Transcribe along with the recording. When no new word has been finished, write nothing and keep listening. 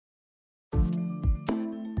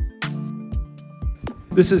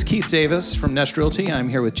This is Keith Davis from Nest Realty. I'm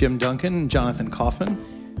here with Jim Duncan and Jonathan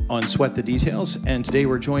Kaufman on Sweat the Details. And today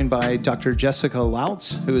we're joined by Dr. Jessica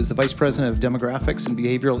Lautz, who is the Vice President of Demographics and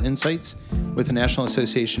Behavioral Insights with the National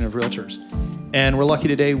Association of Realtors. And we're lucky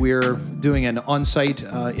today we're doing an on-site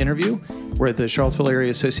interview. We're at the Charlottesville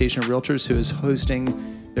Area Association of Realtors, who is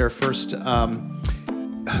hosting their first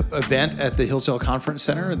event at the Hillsdale Conference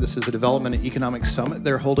Center. This is a Development and Economic Summit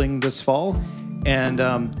they're holding this fall. And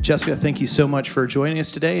Jessica, thank you so much for joining us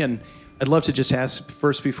today. And I'd love to just ask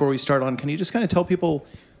first, before we start on, can you just kind of tell people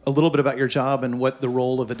a little bit about your job and what the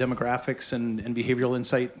role of a demographics and behavioral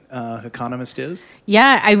insight economist is?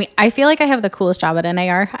 Yeah, I mean, I feel like I have the coolest job at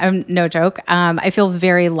NAR. No joke. I feel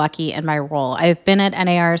very lucky in my role. I've been at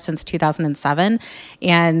NAR since 2007,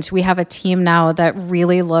 and we have a team now that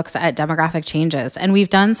really looks at demographic changes. And we've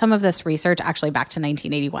done some of this research actually back to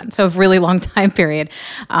 1981, so a really long time period.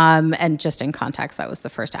 And just in context, that was the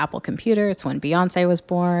first Apple computer. It's when Beyonce was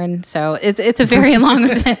born. So it's a very long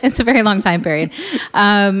it's a very long time period.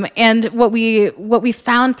 And what we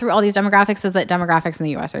found through all these demographics is that demographics in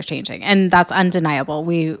the U.S. are changing, and that's undeniable.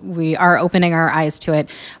 We are opening our eyes to it,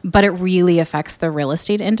 but it really affects the real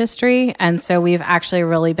estate industry, and so we've actually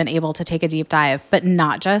really been able to take a deep dive, but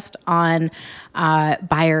not just on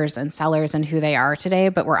buyers and sellers and who they are today,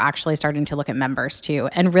 but we're actually starting to look at members too,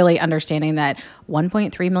 and really understanding that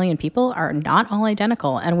 1.3 million people are not all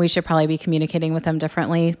identical, and we should probably be communicating with them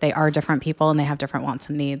differently. They are different people, and they have different wants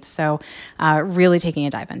and needs. So really taking a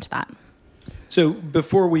dive into that. So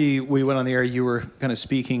before we went on the air, you were kind of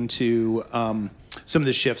speaking to some of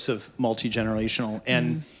the shifts of multi-generational.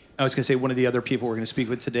 And I was going to say one of the other people we're going to speak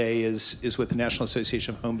with today is with the National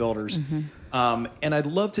Association of Home Builders. And I'd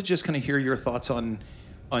love to just kind of hear your thoughts on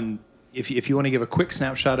if you want to give a quick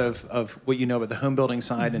snapshot of what you know about the home building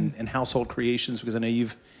side and household creations, because I know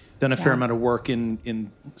you've done a fair amount of work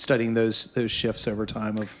in studying those shifts over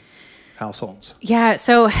time of households. Yeah,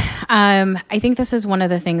 so I think this is one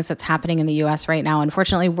of the things that's happening in the U.S. right now.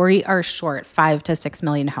 Unfortunately, we are short 5 to 6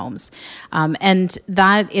 million homes, and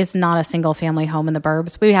that is not a single family home in the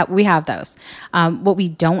burbs. We have those. What we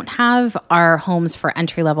don't have are homes for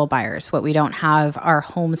entry level buyers. What we don't have are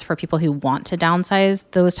homes for people who want to downsize.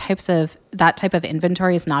 That type of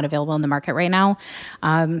inventory is not available in the market right now.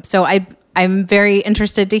 So I'm very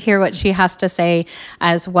interested to hear what she has to say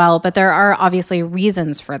as well. But there are obviously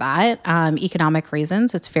reasons for that, economic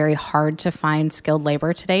reasons. It's very hard to find skilled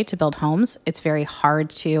labor today to build homes. It's very hard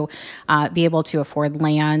to be able to afford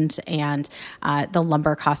land, and the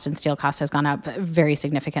lumber cost and steel cost has gone up very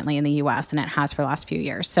significantly in the U.S., and it has for the last few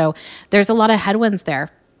years. So there's a lot of headwinds there.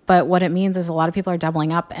 But what it means is a lot of people are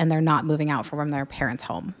doubling up, and they're not moving out from their parents'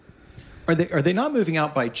 home. Are they not moving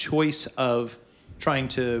out by choice of trying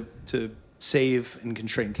to save and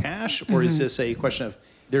constrain cash, or is this a question of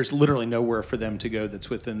there's literally nowhere for them to go that's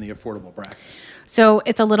within the affordable bracket? So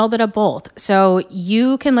it's a little bit of both. So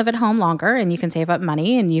you can live at home longer, and you can save up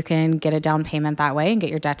money, and you can get a down payment that way and get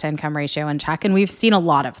your debt to income ratio in check. And we've seen a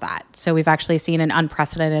lot of that. So we've actually seen an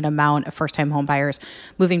unprecedented amount of first time home buyers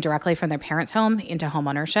moving directly from their parents' home into home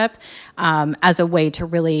ownership as a way to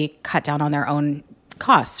really cut down on their own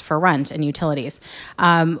costs for rent and utilities.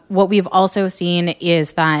 What we've also seen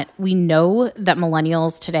is that we know that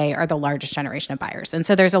millennials today are the largest generation of buyers. And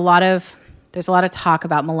so there's a lot of talk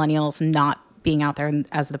about millennials not being out there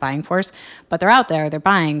as the buying force, but they're out there, they're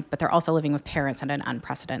buying, but they're also living with parents at an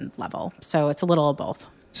unprecedented level. So it's a little of both.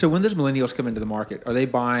 So when those millennials come into the market, are they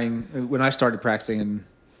buying? When I started practicing in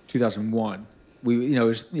 2001,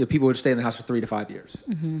 people would stay in the house for 3 to 5 years,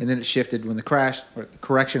 and then it shifted when the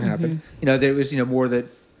correction happened. There was more that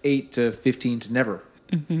 8 to 15 to never,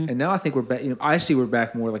 and now I think we're back. I see we're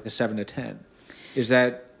back more like the 7 to 10. Is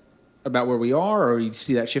that about where we are, or you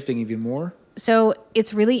see that shifting even more? So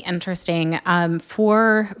it's really interesting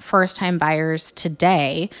for first-time buyers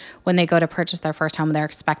today. When they go to purchase their first home, they're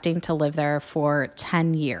expecting to live there for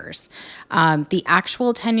 10 years. The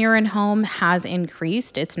actual tenure in home has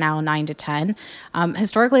increased. It's now 9 to 10.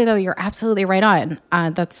 Historically, though, you're absolutely right on.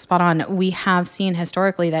 That's spot on. We have seen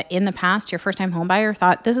historically that in the past, your first-time home buyer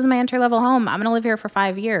thought, this is my entry-level home. I'm going to live here for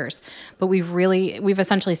 5 years. But we've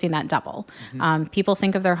essentially seen that double. People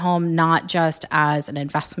think of their home not just as an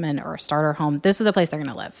investment or a starter home. This is the place they're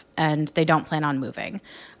going to live, and they don't plan on moving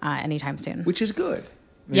anytime soon. Which is good.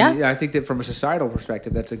 I think that from a societal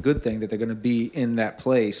perspective, that's a good thing that they're going to be in that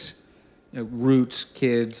place, roots,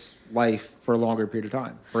 kids, life for a longer period of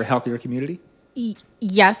time, for a healthier community.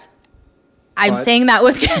 Yes. I'm saying that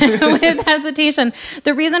with with hesitation.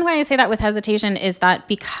 The reason why I say that with hesitation is that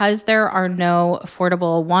because there are no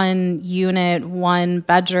affordable 1-unit,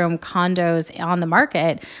 1-bedroom condos on the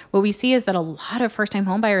market, what we see is that a lot of first-time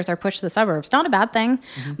homebuyers are pushed to the suburbs. Not a bad thing,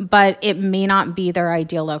 but it may not be their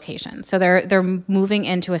ideal location. So they're moving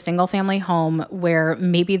into a single-family home where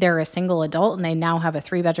maybe they're a single adult and they now have a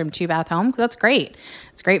 3-bedroom, 2-bath home. That's great.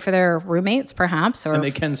 It's great for their roommates, perhaps. And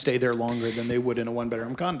they can stay there longer than they would in a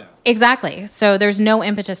 1-bedroom condo. Exactly. So there's no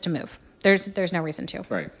impetus to move. There's no reason to.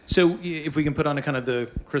 Right. So if we can put on a kind of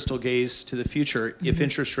the crystal gaze to the future, if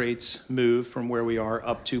interest rates move from where we are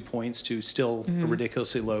up 2 points to still a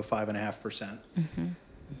ridiculously low 5.5%,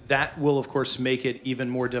 that will, of course, make it even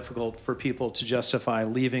more difficult for people to justify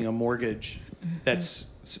leaving a mortgage that's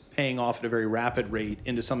paying off at a very rapid rate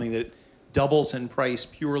into something that doubles in price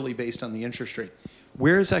purely based on the interest rate.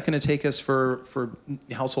 Where is that going to take us for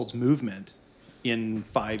households' movement in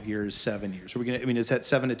 5 years, 7 years? Are we going to, is that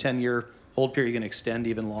 7 to 10 year hold period going to extend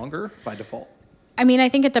even longer by default? I mean, I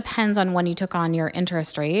think it depends on when you took on your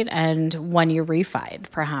interest rate and when you refied,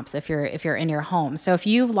 perhaps, if you're in your home. So if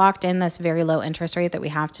you've locked in this very low interest rate that we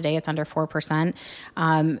have today, it's under 4%.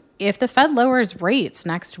 If the Fed lowers rates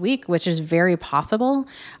next week, which is very possible,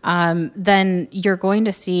 then you're going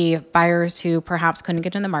to see buyers who perhaps couldn't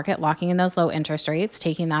get in the market locking in those low interest rates,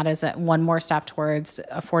 taking that as one more step towards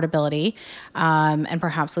affordability, and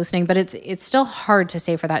perhaps loosening. But it's still hard to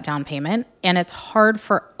save for that down payment, and it's hard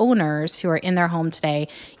for owners who are in their home today,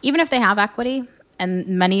 even if they have equity. And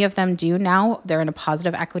many of them do now. They're in a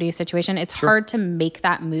positive equity situation. It's hard to make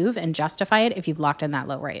that move and justify it if you've locked in that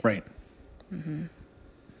low rate. Right.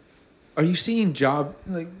 Are you seeing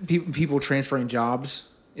people transferring jobs?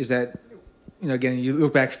 Is that, again, you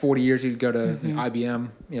look back 40 years, you'd go to IBM,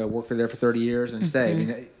 work there for 30 years and stay. I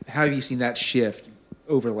mean, how have you seen that shift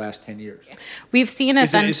over the last 10 years? We've seen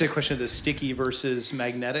Is it a question of the sticky versus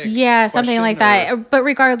magnetic? Yeah, something like or? that. But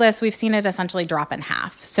regardless, we've seen it essentially drop in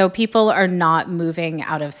half. So people are not moving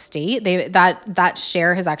out of state. That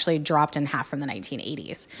share has actually dropped in half from the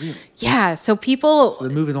 1980s. Really? Yeah. So they're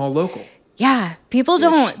moving all local. Yeah, people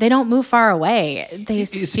don't move far away. They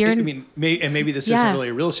steer. Maybe this isn't really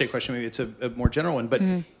a real estate question. Maybe it's a more general one. But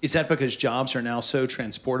is that because jobs are now so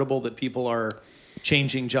transportable that people are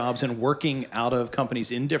changing jobs and working out of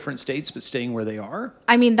companies in different states but staying where they are?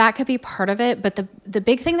 I mean, that could be part of it. But the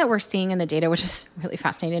big thing that we're seeing in the data, which is really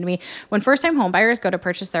fascinating to me, when first-time home buyers go to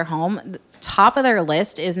purchase their home, the top of their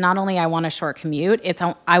list is not only I want a short commute, it's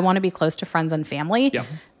I want to be close to friends and family. Yeah.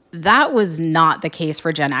 That was not the case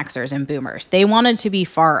for Gen Xers and Boomers. They wanted to be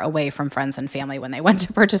far away from friends and family when they went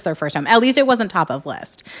to purchase their first home. At least it wasn't top of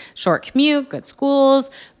list. Short commute, good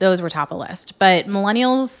schools, those were top of list. But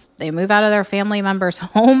millennials, they move out of their family member's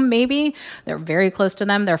home maybe. They're very close to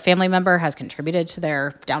them. Their family member has contributed to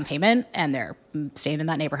their down payment, and they're staying in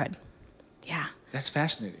that neighborhood. Yeah. That's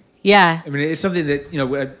fascinating. Yeah. I mean, it's something that,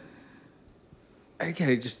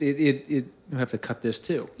 again, you have to cut this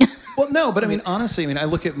too. Well, no, but honestly, I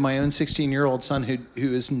look at my own 16-year-old son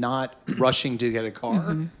who is not rushing to get a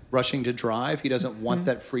car, rushing to drive. He doesn't want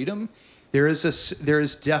that freedom. There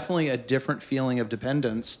is definitely a different feeling of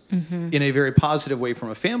dependence in a very positive way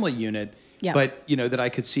from a family unit. Yeah. But that I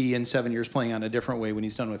could see in 7 years playing out a different way when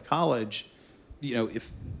he's done with college. If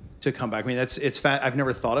to come back. It's I've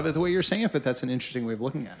never thought of it the way you're saying it, but that's an interesting way of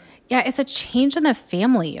looking at it. Yeah, it's a change in the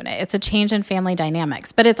family unit. It's a change in family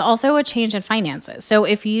dynamics, but it's also a change in finances. So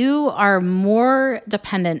if you are more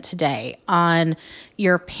dependent today on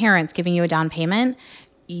your parents giving you a down payment,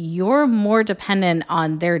 you're more dependent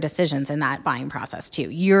on their decisions in that buying process too.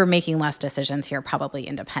 You're making less decisions here probably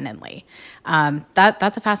independently.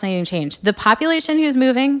 That's a fascinating change. The population who's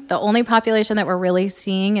moving, the only population that we're really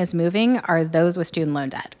seeing is moving are those with student loan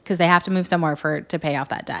debt because they have to move somewhere to pay off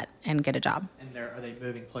that debt and get a job. And are they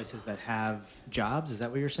moving places that have jobs? Is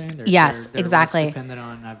that what you're saying? Yes, they're exactly. Less dependent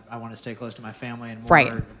on I want to stay close to my family and more,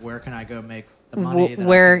 right. Where can I go make the money?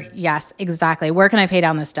 Yes, exactly. Where can I pay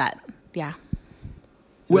down this debt? Yeah.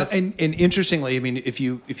 Well, and interestingly, if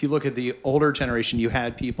you look at the older generation, you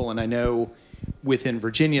had people, and I know within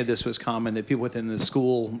Virginia this was common, that people within the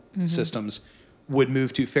school systems would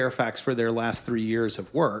move to Fairfax for their last 3 years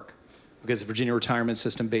of work because the Virginia retirement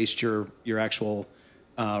system based your actual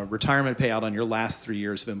retirement payout on your last 3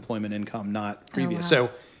 years of employment income, not previous. Oh, wow.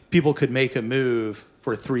 So people could make a move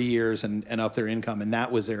for 3 years and up their income, and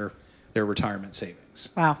that was their retirement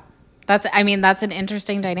savings. Wow. That's an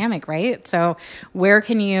interesting dynamic, right? So where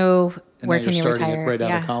can you retire? Right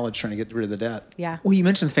out of college, trying to get rid of the debt. Yeah. Well, you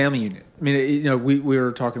mentioned family unit. We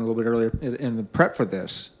were talking a little bit earlier in the prep for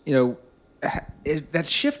this. That's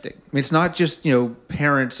shifting. It's not just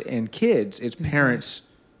parents and kids. It's parents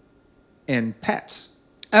and pets.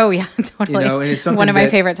 Oh yeah, totally. And it's something one of my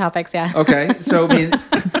that- favorite topics. Yeah. Okay, so I mean,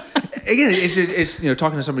 again, it's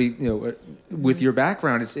talking to somebody with your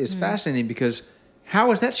background, it's fascinating because how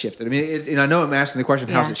has that shifted? I mean, and I know I'm asking the question,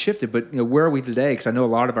 how's Yeah. it shifted? But where are we today? Because I know a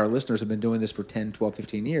lot of our listeners have been doing this for 10, 12,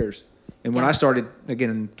 15 years. And when Yeah. I started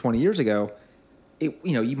again 20 years ago,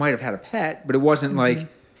 you might have had a pet, but it wasn't like,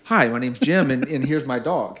 hi, my name's Jim, and here's my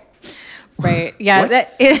dog. Right. Yeah.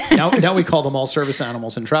 What? Now we call them all service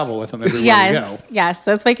animals and travel with them everywhere we Yes. go. Yes.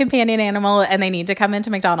 That's my companion animal, and they need to come into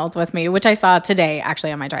McDonald's with me, which I saw today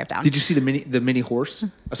actually on my drive down. Did you see the mini horse?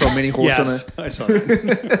 I saw a mini horse on Yes, a. I saw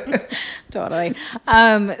that. Totally.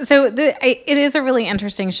 It is a really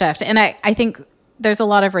interesting shift. And I think there's a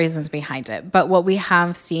lot of reasons behind it. But what we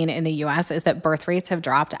have seen in the US is that birth rates have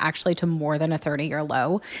dropped actually to more than a 30-year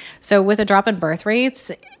low. So with a drop in birth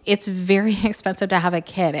rates, it's very expensive to have a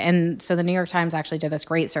kid. And so the New York Times actually did this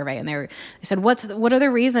great survey, and they said, what are the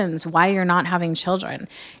reasons why you're not having children?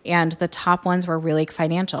 And the top ones were really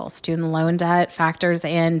financial. Student loan debt factors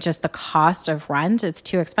in just the cost of rent. It's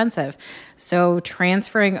too expensive. So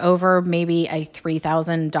transferring over maybe a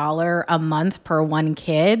 $3,000 a month per one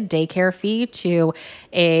kid daycare fee to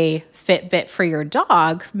a Fitbit for your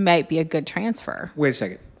dog might be a good transfer. Wait a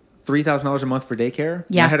second. $3,000 a month for daycare?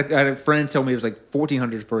 Yeah. I had a friend tell me it was like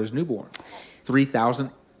 $1,400 for his newborn.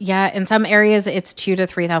 $3,000. Yeah, in some areas it's $2,000 to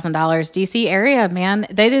 $3,000. DC area, man,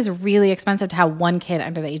 that is really expensive to have one kid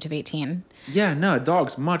under the age of 18. Yeah, no, a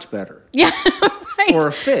dog's much better. Yeah, right. Or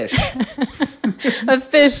a fish. A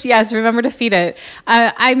fish, yes. Remember to feed it.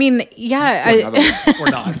 I mean, yeah. Or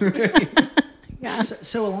not.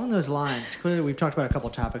 So along those lines, clearly we've talked about a couple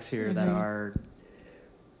of topics here that are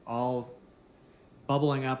all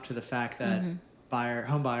bubbling up to the fact that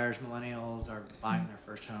home buyers, millennials are buying their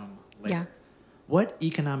first home later. Yeah. What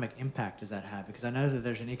economic impact does that have? Because I know that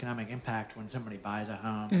there's an economic impact when somebody buys a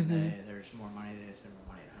home and there's more money, they spend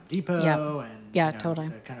more money at Home Depot. Yep. And Yeah,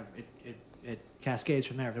 totally. It cascades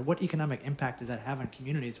from there. But what economic impact does that have on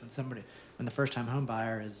communities when the first time home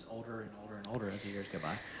buyer is older and older and older as the years go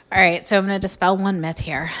by? All right, so I'm going to dispel one myth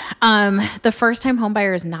here. The first time home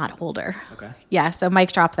buyer is not older. Okay. Yeah, so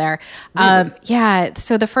mic drop there. Really? Yeah,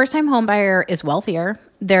 so the first time home buyer is wealthier.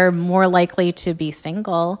 They're more likely to be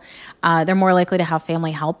single. They're more likely to have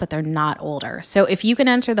family help, but they're not older. So if you can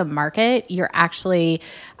enter the market, you're actually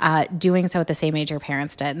doing so at the same age your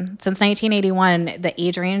parents did. Since 1981, the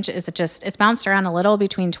age range it's bounced around a little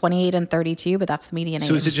between 28 and 32, but that's the median age.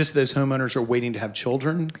 So is it just those homeowners are waiting to have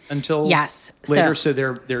children until Yes. later? So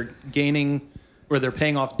they're gaining or they're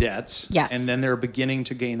paying off debts. Yes. And then they're beginning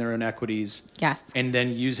to gain their own equities. Yes. And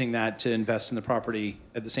then using that to invest in the property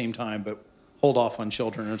at the same time, but hold off on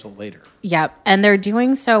children until later. Yep. And they're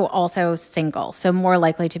doing so also single. So more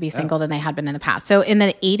likely to be single than they had been in the past. So in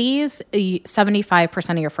the 80s, 75%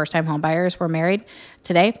 of your first time home buyers were married.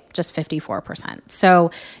 Today, just 54%.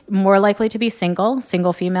 So more likely to be single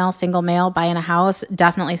female, single male, buying a house,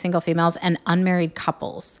 definitely single females, and unmarried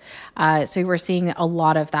couples. So we're seeing a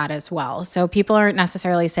lot of that as well. So people aren't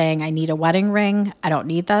necessarily saying, I need a wedding ring, I don't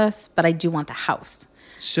need this, but I do want the house.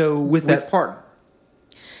 So With that partner.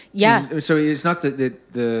 Yeah. So it's not that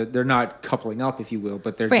they're not coupling up, if you will,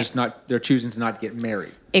 but they're Right. just not. They're choosing to not get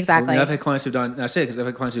married. Exactly. I've had clients who've done. I say because I've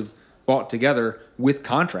had clients who've bought together with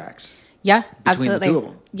contracts. Yeah, the absolutely. two of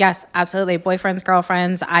them. Yes, absolutely. Boyfriends,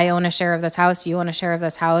 girlfriends. I own a share of this house. You own a share of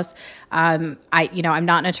this house. I'm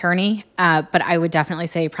not an attorney, but I would definitely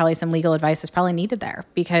say probably some legal advice is probably needed there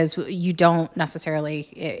because you don't necessarily.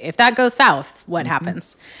 If that goes south, what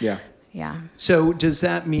happens? Yeah. Yeah. So does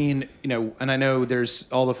that mean, and I know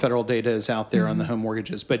there's all the federal data is out there on the home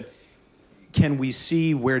mortgages, but can we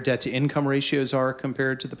see where debt to income ratios are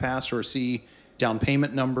compared to the past or see down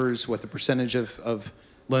payment numbers, what the percentage of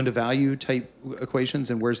loan to value type equations,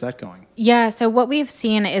 and where's that going? Yeah, so what we've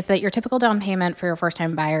seen is that your typical down payment for your first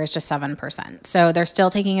time buyer is just 7%. So they're still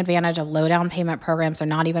taking advantage of low down payment programs. They're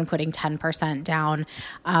not even putting 10% down.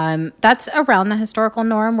 That's around the historical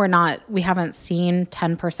norm. We haven't seen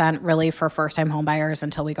 10% really for first time home buyers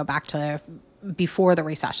until we go back to before the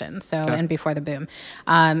recession, and before the boom.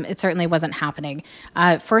 It certainly wasn't happening.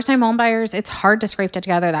 First-time home buyers, it's hard to scrape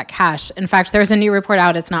together that cash. In fact, there's a new report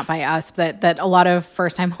out, it's not by us, that a lot of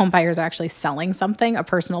first-time home buyers are actually selling something, a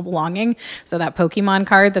personal belonging. So that Pokemon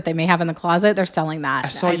card that they may have in the closet, they're selling that. I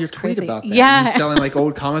saw your It's tweet crazy. about that. Yeah. You're selling like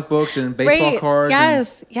old comic books and baseball cards.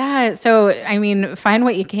 Yes. Yeah. So, I mean, find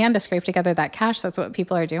what you can to scrape together that cash. That's what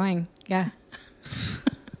people are doing. Yeah.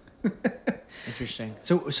 Interesting.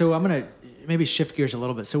 So I'm going to maybe shift gears a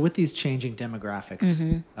little bit. So with these changing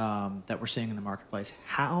demographics that we're seeing in the marketplace,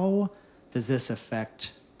 how does this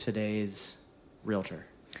affect today's realtor?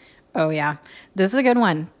 Oh, yeah. This is a good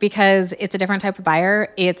one because it's a different type of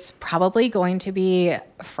buyer. It's probably going to be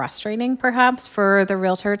frustrating, perhaps, for the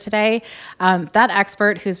realtor today. That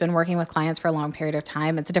expert who's been working with clients for a long period of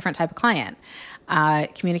time, it's a different type of client.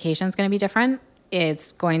 Communication is going to be different.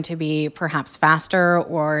 It's going to be perhaps faster,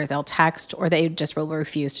 or they'll text, or they just will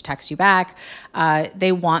refuse to text you back.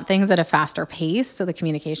 They want things at a faster pace, so the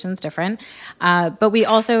communication's different. But we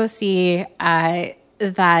also see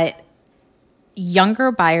that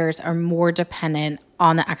younger buyers are more dependent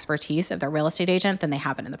on the expertise of their real estate agent than they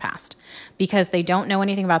have been in the past because they don't know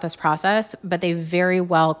anything about this process, but they very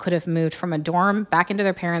well could have moved from a dorm back into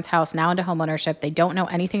their parents' house, now into homeownership. They don't know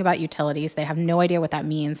anything about utilities. They have no idea what that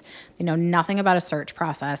means. They know nothing about a search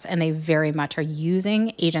process, and they very much are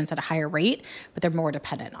using agents at a higher rate, but they're more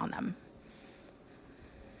dependent on them.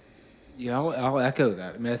 Yeah, I'll echo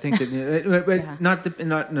that. I mean, I think that, but Yeah.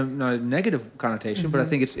 not a negative connotation, but I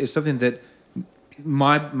think it's something that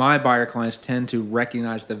my buyer clients tend to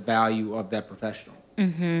recognize the value of that professional,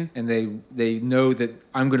 and they know that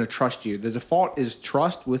I'm going to trust you. The default is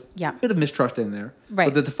trust with a bit of mistrust in there, Right.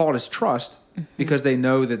 but the default is trust because they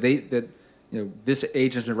know that this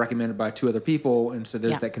agent's been recommended by 2 other people, and so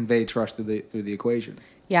there's that conveyed trust through the equation.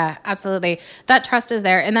 Yeah, absolutely. That trust is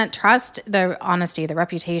there. And that trust, the honesty, the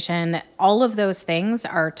reputation, all of those things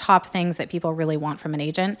are top things that people really want from an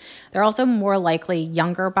agent. They're also more likely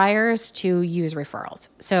younger buyers to use referrals.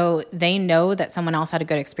 So they know that someone else had a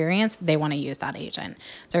good experience. They want to use that agent.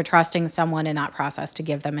 So they're trusting someone in that process to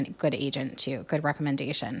give them a good agent too, good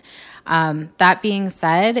recommendation. That being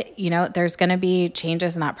said, there's going to be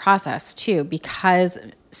changes in that process too, because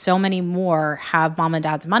so many more have mom and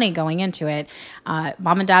dad's money going into it.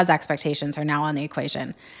 Mom and dad's expectations are now on the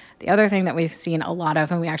equation. The other thing that we've seen a lot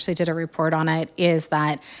of, and we actually did a report on it, is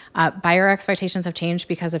that buyer expectations have changed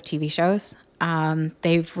because of TV shows.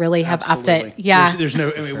 They really have upped it. Yeah. There's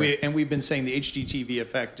no, I mean, we've been saying the HGTV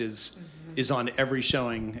effect is on every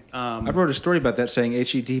showing. I wrote a story about that saying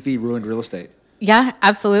HGTV ruined real estate. Yeah,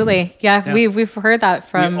 absolutely. Yeah. We've heard that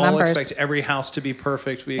from we all members. expect every house to be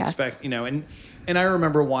perfect. We expect, and I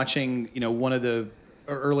remember watching, one of the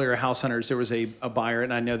earlier House Hunters, there was a buyer,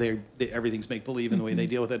 and I know they everything's make believe in the way they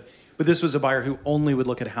deal with it, but this was a buyer who only would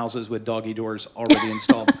look at houses with doggy doors already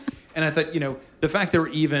installed. And I thought, the fact they're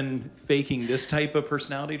even faking this type of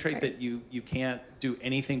personality trait that you can't do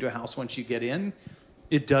anything to a house once you get in,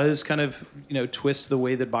 it does kind of, twist the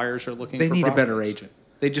way that buyers are looking for They need properties. a better agent.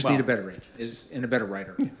 They just need a better agent and a better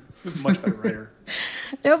writer. Much better writer.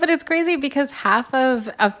 No, but it's crazy because half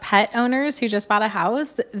of pet owners who just bought a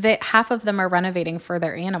house, half of them are renovating for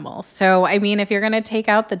their animals. So, I mean, if you're going to take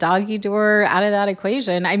out the doggy door out of that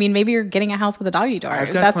equation, I mean, maybe you're getting a house with a doggy door.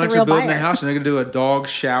 I've got That's a clients real who are building buyer. a house and they're going to do a dog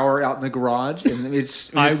shower out in the garage, and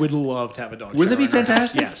I would love to have a dog. Wouldn't shower it be in our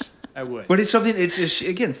house. fantastic? Yes, I would. But it's something. It's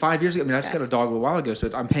again 5 years ago. I mean, I just got a dog a little while ago, so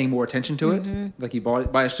I'm paying more attention to it. Like you buy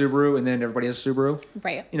a Subaru, and then everybody has a Subaru,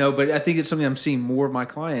 Right. But I think it's something I'm seeing more of my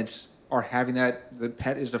clients are having that the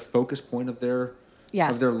pet is a focus point of their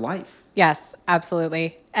life. Yes,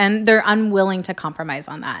 absolutely. And they're unwilling to compromise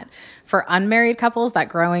on that. For unmarried couples, that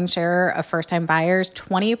growing share of first-time buyers,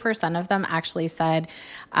 20% of them actually said,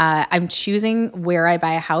 I'm choosing where I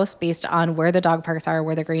buy a house based on where the dog parks are,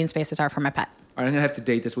 where the green spaces are for my pet. All right, I'm gonna have to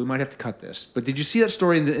date this. We might have to cut this. But did you see that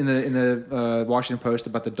story in the Washington Post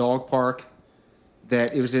about the dog park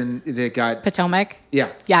that it was in? That got Potomac?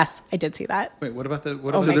 yeah. Yes, I did see that. Wait, what about the?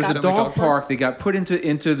 What Oh was So my there's God. a dog park that got put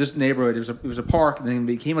into this neighborhood. It was a park, and then it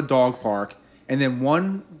became a dog park. And then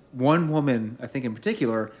one woman, I think in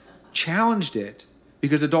particular, challenged it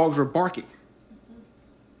because the dogs were barking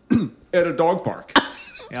at a dog park,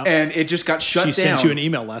 Yep. and it just got shut She down. sent you an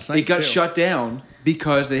email last night. It got too. shut down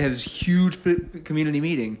because they had this huge community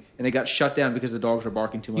meeting, and it got shut down because the dogs were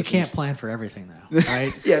barking too much. You can't plan for everything, though,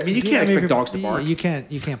 right? Yeah, I mean, you can't expect if dogs to you're- bark. You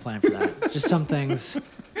can't plan for that. Just some things,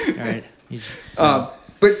 right?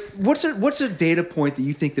 But what's a data point that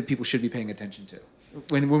you think that people should be paying attention to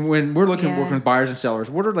when we're looking at working with buyers and sellers?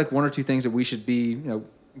 What are like 1 or 2 things that we should be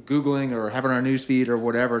Googling or having on our news feed or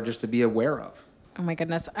whatever just to be aware of? Oh my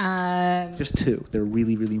goodness. Just 2. They're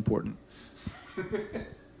really, really important.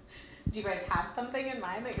 Do you guys have something in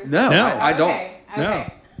mind that you're No, No. I don't. Okay. No.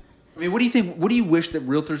 Okay. I mean, what do you think? What do you wish that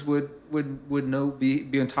realtors would know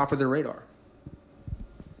be on top of their radar?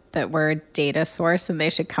 That we're a data source and they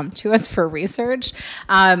should come to us for research.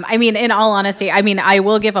 I mean, in all honesty, I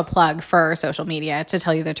will give a plug for social media to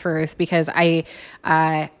tell you the truth, because I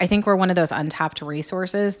think we're one of those untapped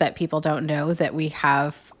resources that people don't know that we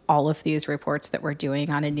have all of these reports that we're doing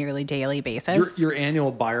on a nearly daily basis. Your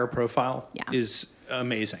annual buyer profile Yeah. is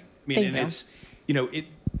amazing. I mean, Thank and you. it's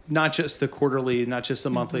not just the quarterly, not just the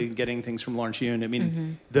monthly, getting things from Lawrence Yun. I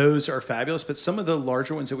mean, those are fabulous, but some of the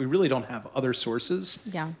larger ones that we really don't have other sources,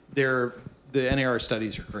 the NAR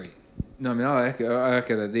studies are great. No, I mean, I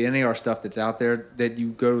echo that. The NAR stuff that's out there that you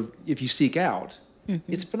go, if you seek out,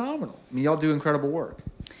 it's phenomenal. I mean, y'all do incredible work.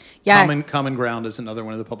 Yeah. Common Ground is another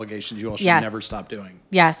one of the publications you all should never stop doing.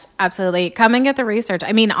 Yes, absolutely. Come and get the research.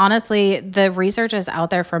 I mean, honestly, the research is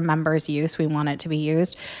out there for members' use. We want it to be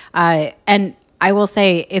used. And I will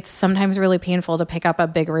say it's sometimes really painful to pick up a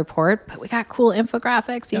big report, but we got cool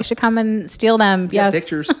infographics. You should come and steal them. Yes.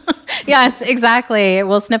 Pictures. Yes, exactly.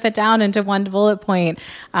 We'll snip it down into one bullet point.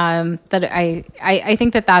 That I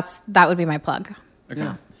think that would be my plug. Okay.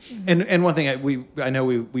 Yeah. And one thing I know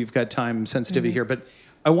we've got time sensitivity here, but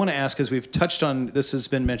I want to ask, because we've touched on this, has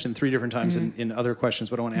been mentioned 3 different times in other questions,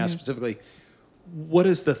 but I want to ask specifically, what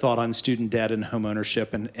is the thought on student debt and home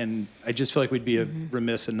ownership? And I just feel like we'd be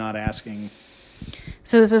remiss in not asking.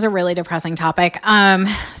 So this is a really depressing topic.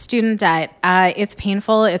 Student debt, it's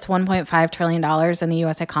painful. It's $1.5 trillion in the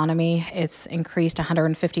U.S. economy. It's increased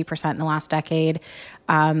 150% in the last decade.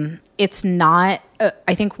 It's not,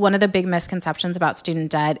 I think one of the big misconceptions about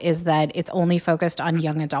student debt is that it's only focused on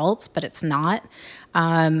young adults, but it's not.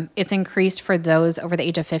 It's increased for those over the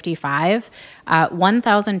age of 55,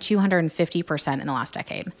 1,250% in the last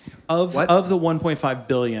decade. Of the $1.5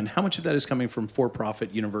 billion, how much of that is coming from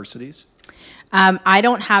for-profit universities? I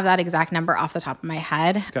don't have that exact number off the top of my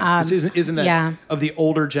head. Okay. Isn't that of the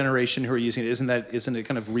older generation who are using it? Isn't it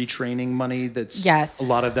kind of retraining money? That's a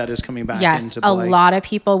lot of that is coming back into play. A lot of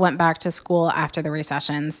people went back to school after the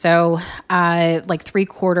recession. So, like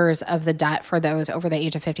 3/4 of the debt for those over the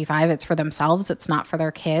age of 55, it's for themselves. It's not for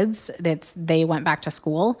their kids. They went back to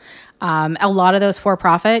school. A lot of those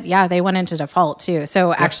for-profit, they went into default too.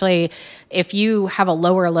 So actually, if you have a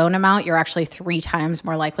lower loan amount, you're actually 3 times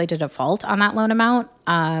more likely to default on that loan amount.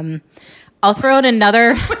 I'll throw in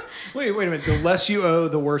another. Wait a minute. The less you owe,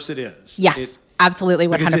 the worse it is. Yes, absolutely,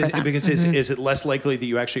 100%. Because is it less likely that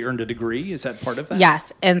you actually earned a degree? Is that part of that?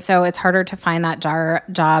 Yes, and so it's harder to find that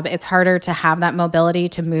job. It's harder to have that mobility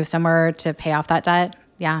to move somewhere to pay off that debt.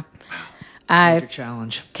 Yeah. Major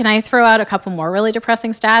challenge. Can I throw out a couple more really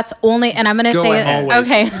depressing stats? And I'm going to say it.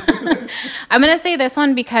 Okay. I'm going to say this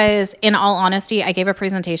one because, in all honesty, I gave a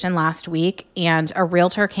presentation last week, and a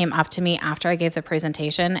realtor came up to me after I gave the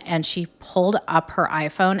presentation, and she pulled up her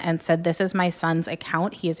iPhone and said, "This is my son's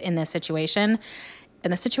account. He is in this situation."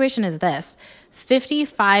 And the situation is this: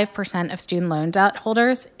 55% of student loan debt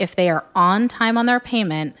holders, if they are on time on their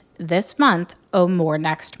payment this month, owe more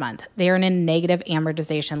next month. They are in a negative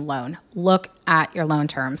amortization loan. Look at your loan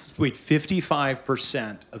terms. Wait,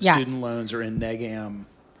 55% of student loans are in neg am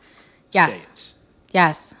states.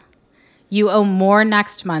 Yes. You owe more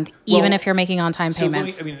next month, even if you're making on-time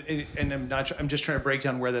payments. I'm just trying to break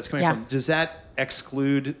down where that's coming from. Does that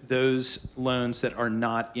exclude those loans that are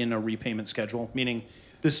not in a repayment schedule? Meaning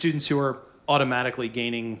the students who are automatically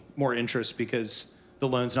gaining more interest because the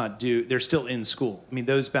loan's not due, they're still in school. I mean,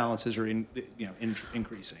 those balances are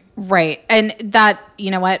increasing. Right. And that, you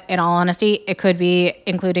know what, in all honesty, it could be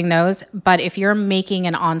including those. But if you're making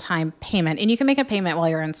an on-time payment, and you can make a payment while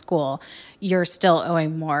you're in school, you're still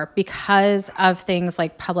owing more because of things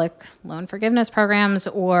like public loan forgiveness programs,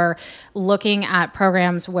 or looking at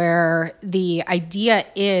programs where the idea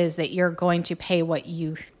is that you're going to pay what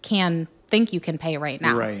you think you can pay right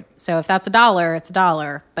now. Right. So if that's $1, it's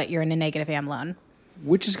 $1, but you're in a negative AM loan.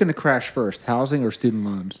 Which is going to crash first, housing or student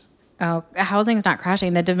loans? Oh, housing is not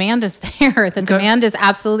crashing. The demand is there. The demand is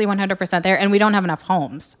absolutely 100% there, and we don't have enough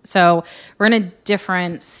homes. So we're in a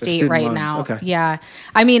different state right loans. now. Okay. Yeah.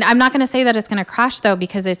 I mean, I'm not going to say that it's going to crash, though,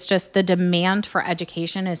 because it's just the demand for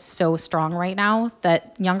education is so strong right now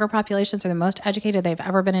that younger populations are the most educated they've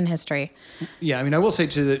ever been in history. Yeah, I mean, I will say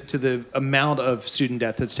to the amount of student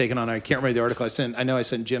debt that's taken on, I can't remember the article I sent. I know I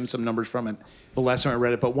sent Jim some numbers from it the last time I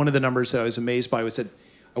read it, but one of the numbers that I was amazed by was that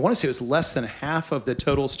I want to say it was less than half of the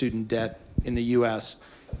total student debt in the U.S.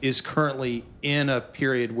 is currently in a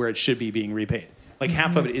period where it should be being repaid. Like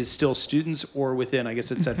half of it is still students, or within, I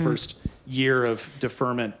guess it's that first year of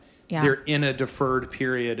deferment. Yeah. They're in a deferred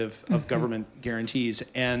period of government guarantees,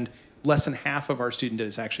 and less than half of our student debt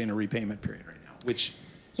is actually in a repayment period right now, which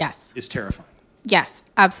is terrifying. Yes,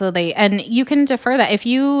 absolutely. And you can defer that. If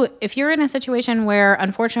you're in a situation where,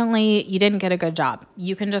 unfortunately, you didn't get a good job,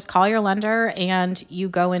 you can just call your lender and you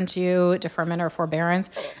go into deferment or forbearance,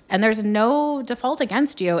 and there's no default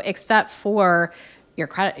against you except for your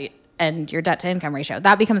credit. and your debt to income ratio.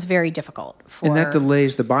 That becomes very difficult for. And that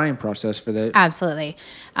delays the buying process for the. Absolutely.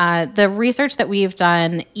 The research that we've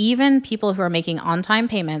done, even people who are making on-time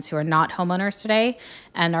payments who are not homeowners today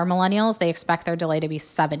and are millennials, they expect their delay to be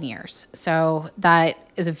 7 years. So that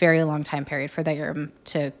is a very long time period for them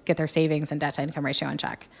to get their savings and debt to income ratio in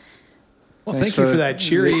check. Well, thank you for that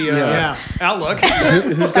cheery outlook.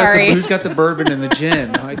 Sorry. Who's got the bourbon and the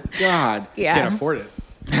gin? My God. Yeah. Can't afford it.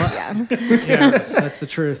 Yeah, that's the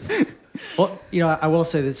truth. Well, I will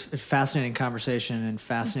say this is a fascinating conversation and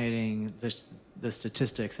fascinating the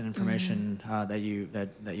statistics and information that you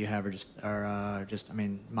have are just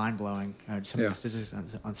mind blowing. Some of the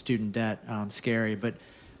statistics on student debt, scary. But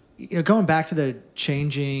going back to the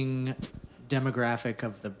changing demographic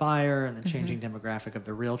of the buyer and the changing demographic of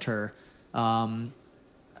the realtor, I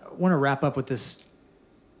want to wrap up with this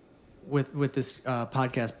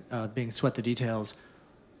podcast being Sweat the Details.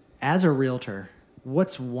 As a realtor,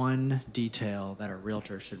 what's one detail that a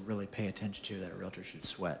realtor should really pay attention to, that a realtor should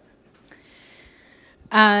sweat?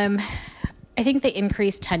 I think the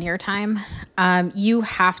increased tenure time, you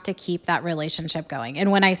have to keep that relationship going.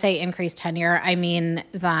 And when I say increased tenure, I mean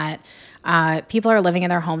that people are living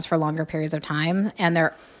in their homes for longer periods of time and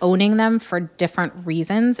they're owning them for different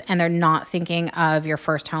reasons. And they're not thinking of your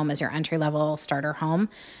first home as your entry-level starter home.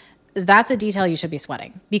 That's a detail you should be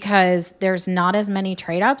sweating because there's not as many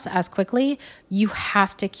trade-ups as quickly. You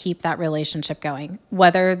have to keep that relationship going,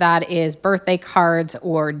 whether that is birthday cards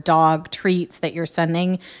or dog treats that you're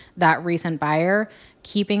sending that recent buyer.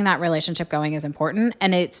 Keeping that relationship going is important.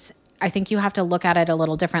 And I think you have to look at it a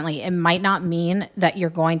little differently. It might not mean that you're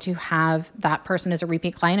going to have that person as a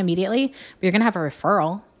repeat client immediately, but you're going to have a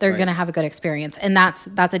referral. They're going to have a good experience. And that's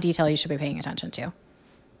a detail you should be paying attention to.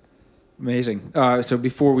 Amazing. So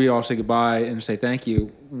before we all say goodbye and say thank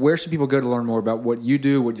you, where should people go to learn more about what you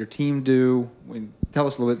do, what your team do? Tell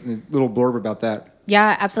us a little blurb about that.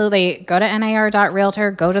 Yeah, absolutely. Go to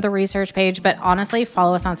nar.realtor, go to the research page, but honestly,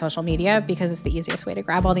 follow us on social media because it's the easiest way to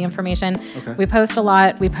grab all the information. Okay. We post a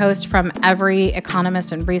lot. We post from every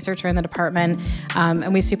economist and researcher in the department,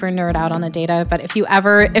 and we super nerd out on the data. But if you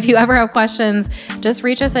ever have questions, just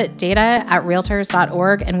reach us at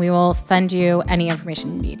data@realtors.org, and we will send you any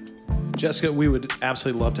information you need. Jessica, we would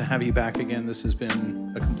absolutely love to have you back again. This has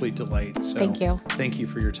been a complete delight. So thank you. Thank you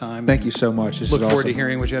for your time. Thank you so much. Look forward to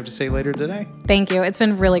hearing what you have to say later today. Thank you. It's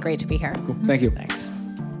been really great to be here. Cool. Thank you. Thanks.